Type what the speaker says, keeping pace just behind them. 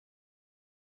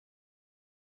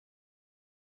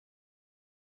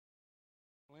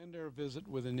end our visit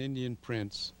with an Indian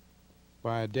prince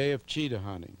by a day of cheetah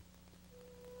hunting.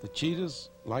 The cheetahs,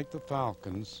 like the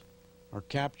falcons, are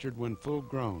captured when full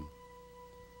grown,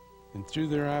 and through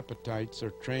their appetites are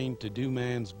trained to do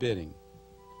man's bidding.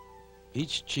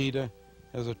 Each cheetah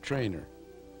has a trainer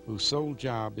whose sole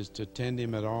job is to tend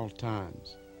him at all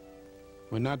times.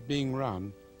 When not being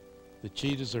run, the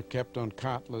cheetahs are kept on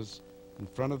kotlas in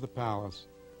front of the palace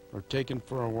or taken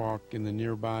for a walk in the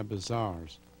nearby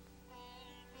bazaars.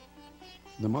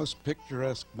 The most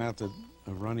picturesque method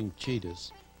of running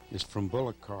cheetahs is from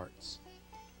bullock carts.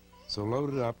 So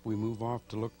loaded up, we move off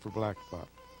to look for blackbuck.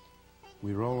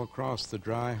 We roll across the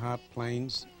dry, hot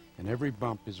plains, and every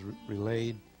bump is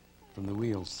relayed from the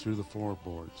wheels through the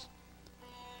floorboards.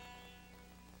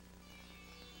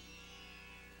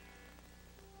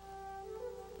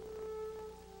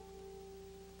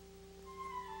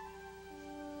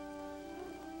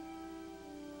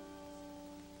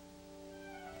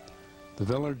 The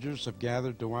villagers have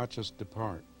gathered to watch us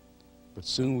depart, but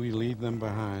soon we leave them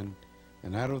behind,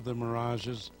 and out of the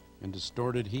mirages and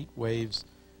distorted heat waves,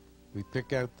 we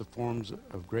pick out the forms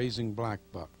of grazing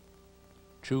blackbuck,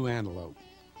 true antelope.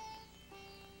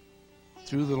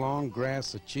 Through the long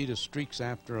grass, a cheetah streaks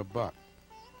after a buck.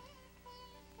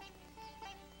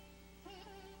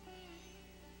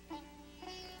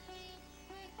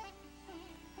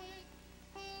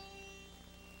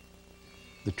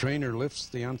 The trainer lifts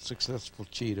the unsuccessful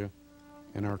cheetah,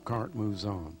 and our cart moves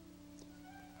on.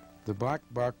 The black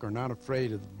buck are not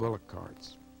afraid of the bullock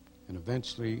carts, and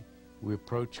eventually we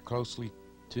approach closely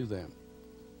to them.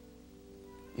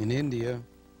 In India,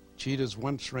 cheetahs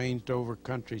once ranged over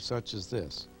country such as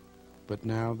this, but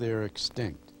now they are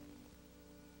extinct.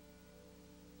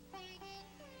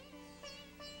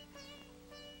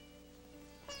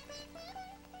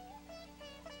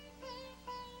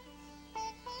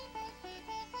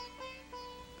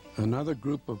 Another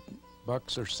group of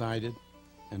bucks are sighted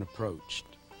and approached.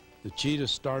 The cheetah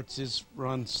starts his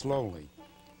run slowly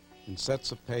and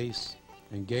sets a pace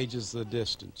and gauges the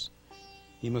distance.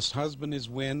 He must husband his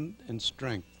wind and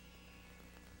strength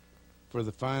for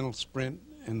the final sprint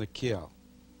and the kill.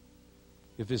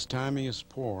 If his timing is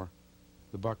poor,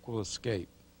 the buck will escape.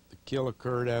 The kill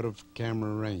occurred out of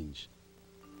camera range.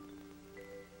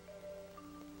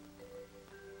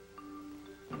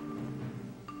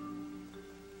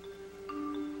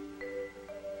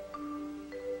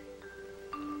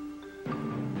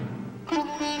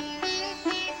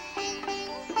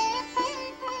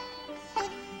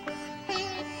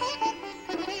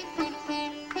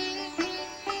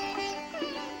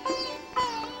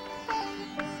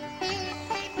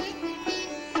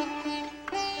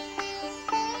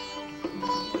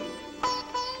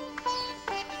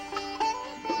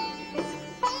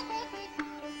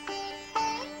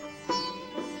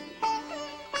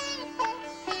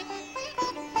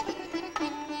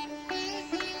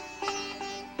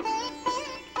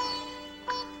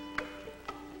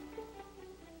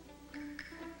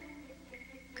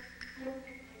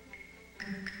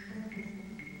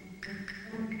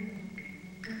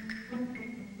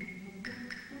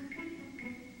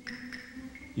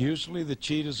 Usually the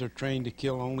cheetahs are trained to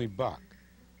kill only buck.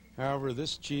 However,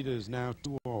 this cheetah is now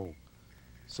too old,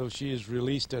 so she is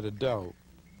released at a doe,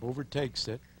 overtakes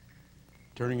it,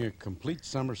 turning a complete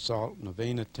somersault in a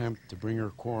vain attempt to bring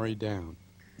her quarry down.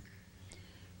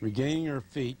 Regaining her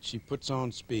feet, she puts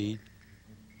on speed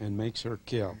and makes her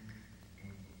kill.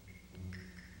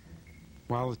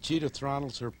 While the cheetah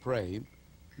throttles her prey,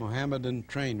 Mohammedan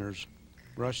trainers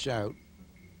rush out,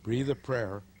 breathe a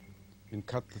prayer, and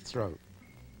cut the throat.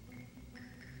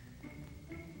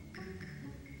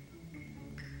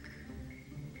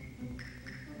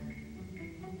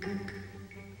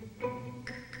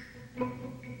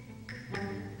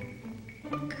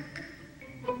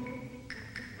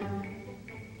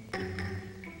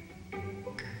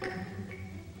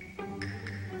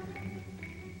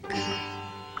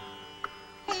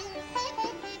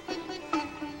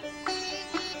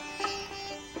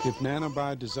 If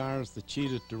Nanabai desires the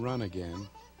cheetah to run again,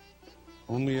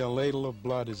 only a ladle of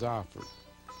blood is offered.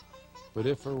 But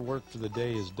if her work for the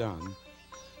day is done,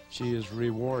 she is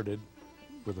rewarded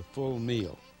with a full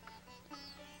meal.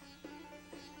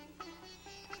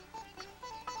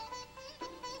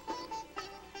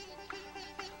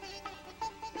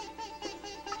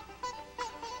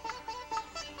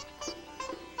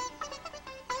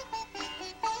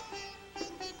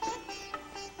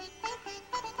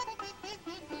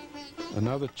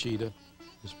 Another cheetah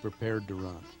is prepared to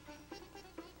run.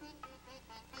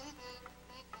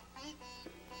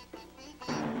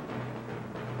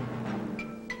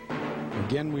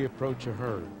 Again we approach a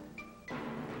herd.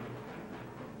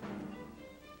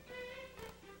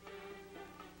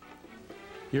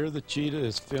 Here the cheetah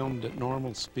is filmed at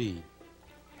normal speed.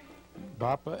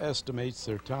 BAPA estimates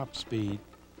their top speed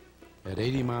at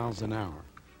 80 miles an hour.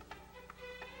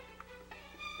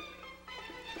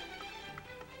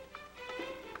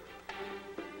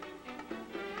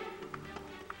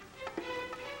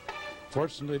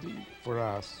 Fortunately for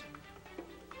us,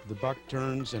 the buck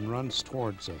turns and runs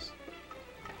towards us.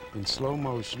 In slow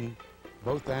motion,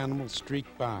 both animals streak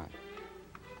by,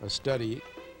 a study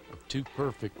of two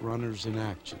perfect runners in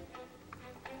action.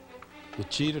 The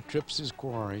cheetah trips his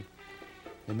quarry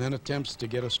and then attempts to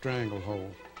get a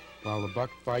stranglehold, while the buck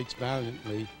fights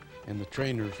valiantly and the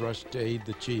trainers rush to aid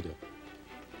the cheetah.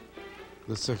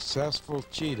 The successful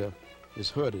cheetah is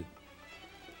hooded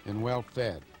and well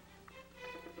fed.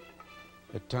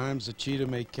 At times the cheetah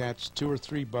may catch 2 or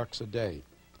 3 bucks a day,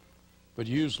 but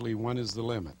usually 1 is the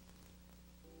limit.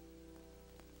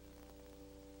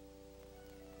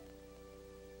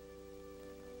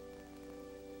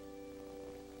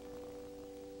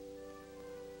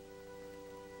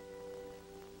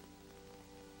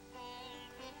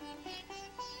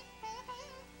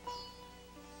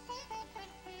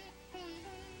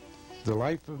 The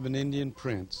life of an Indian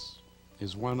prince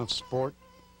is one of sport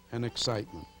and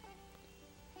excitement.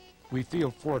 We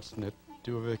feel fortunate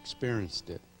to have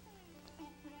experienced it.